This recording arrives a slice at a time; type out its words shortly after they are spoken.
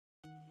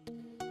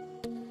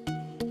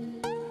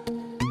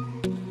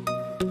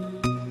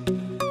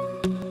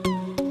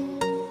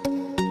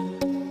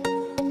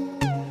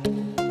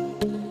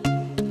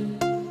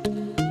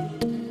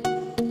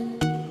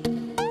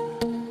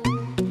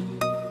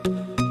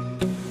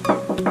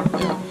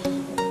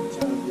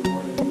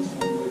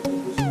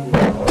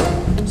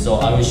So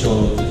I will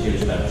show the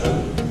huge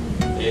bedroom.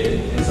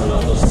 It's a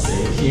lot of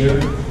sink here.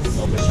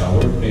 So the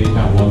shower, they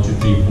have 1, 2,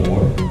 3,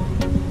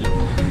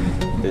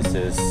 4. This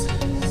is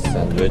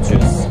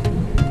sandwiches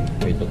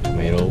with the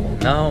tomato.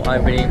 Now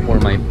I'm waiting for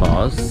my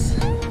bus.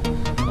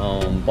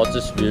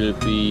 Buses will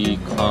be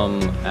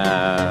come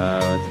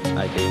at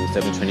I think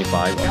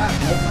 7:25.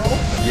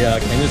 Yeah,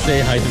 can you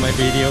say hi to my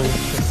video?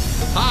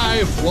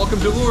 Hi, welcome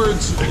to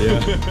Lourdes. Yeah.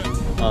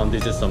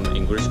 This is some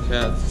English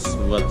class.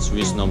 What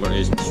Swiss number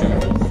is 2?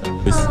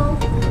 Hello,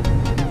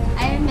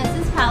 I'm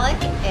Mrs.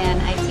 Pollock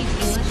and I teach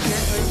English here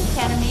at Lourdes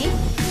Academy.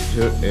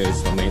 Here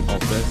is the main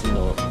office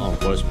on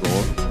first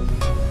floor.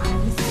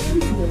 I'm Van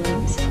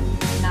Zealand,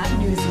 not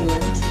New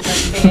Zealand, but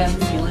Van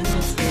Zealand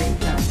is very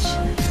Dutch.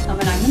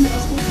 And I'm the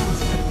middle school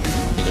counselor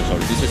here.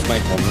 Sorry, this is my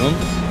homeroom.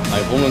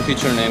 My homeroom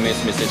teacher name is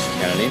Mrs.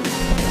 Kelly.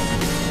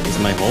 It's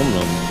my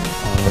homeroom.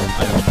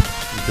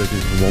 Because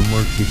there's one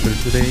more teacher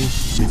today,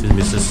 which is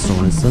Mrs.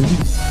 Sorensen.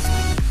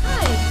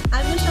 Hi,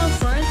 I'm Michelle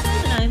Sorensen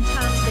and I'm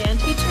Tom's band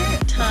teacher.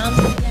 Tom's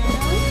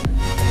piano,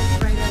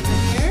 right over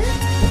here.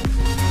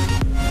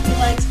 He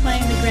likes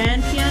playing the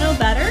grand piano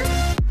better.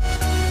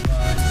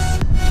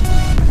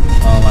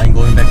 I'm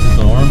going back to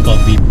dorm,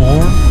 but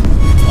before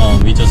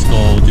we just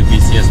go to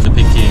BCS to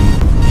picking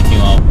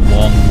up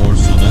one more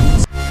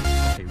student.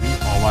 Okay, we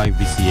arrived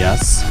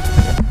BCS.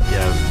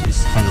 Yeah,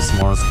 it's kind of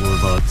small school,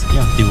 but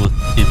yeah,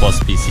 it was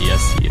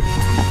BCS here.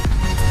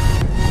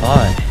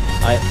 Hi,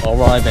 I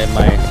arrived at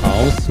my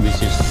house,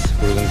 which is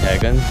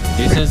Bruggenhagen.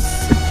 This is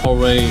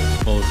hallway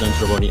for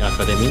Central Learning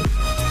Academy.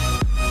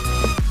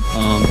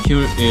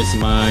 Here is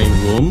my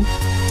room.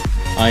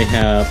 I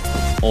have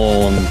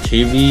on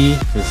TV,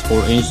 this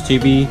 4-inch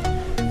TV,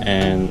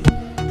 and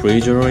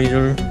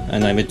refrigerator,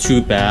 and I have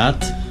 2 bed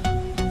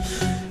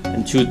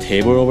and 2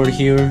 table over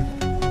here.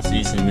 So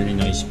it's a really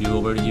nice view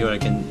over here. I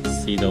can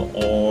see the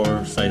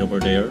all side over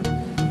there.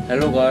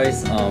 Hello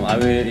guys, I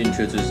will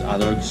introduce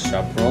other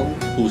chaperone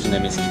whose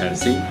name is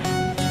Kelsey.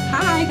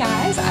 Hi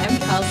guys, I'm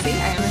Kelsey.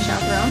 I am a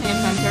chaperone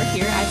and mentor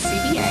here at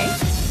CBA.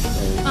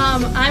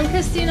 I'm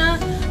Christina.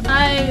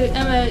 I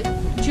am a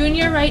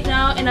junior right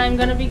now and I'm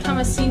going to become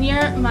a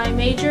senior. My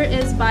major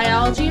is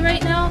biology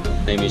right now.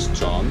 Name is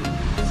John.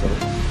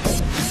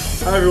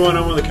 Hi everyone,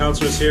 I'm one of the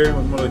counselors here.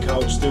 I'm one of the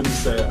college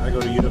students that I go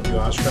to UW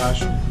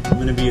Oshkosh. I'm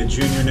going to be a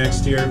junior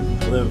next year.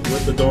 I live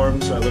with the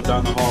dorm, so I live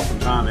down the hall from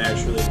Tom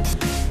actually.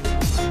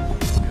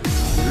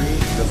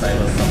 Because I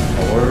have some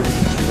power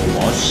to the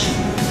wash.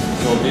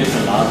 So there's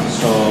a lot,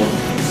 so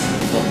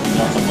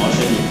not so much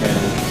that you can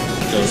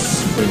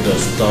just bring the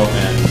stuff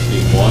and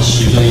the wash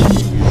usually.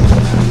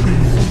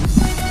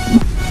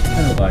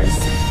 Hello guys,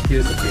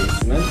 here's the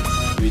basement,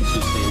 which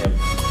is they have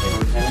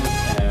table tenants.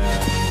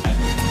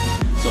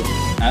 So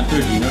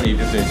after dinner, if you're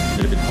a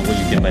little bit hungry,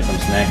 you can buy some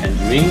snack and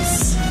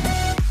drinks.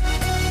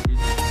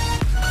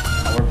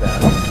 Our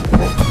bed,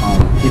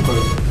 people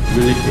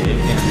really big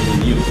and really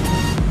new.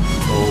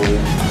 So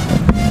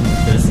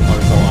this is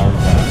also our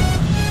bed.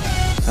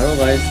 Hello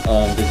guys,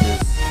 this is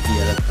the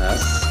other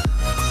class.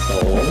 So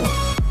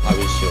I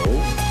will show.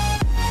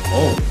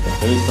 Oh,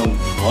 there is some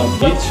one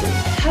picture.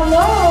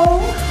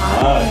 Hello,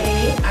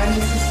 hi, I'm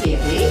Mrs.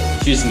 Sandy.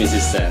 She's Mrs.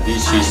 Sandy.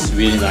 She's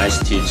really nice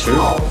teacher.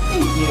 Oh,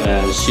 thank you.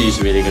 And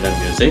she's really good at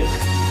music.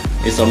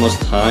 It's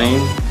almost time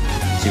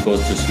she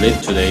goes to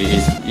sleep today.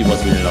 It was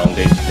a really long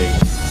day today.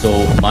 So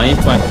my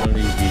final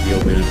video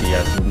will be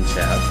at room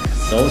check.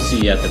 So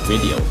see you at the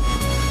video.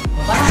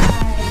 Bye.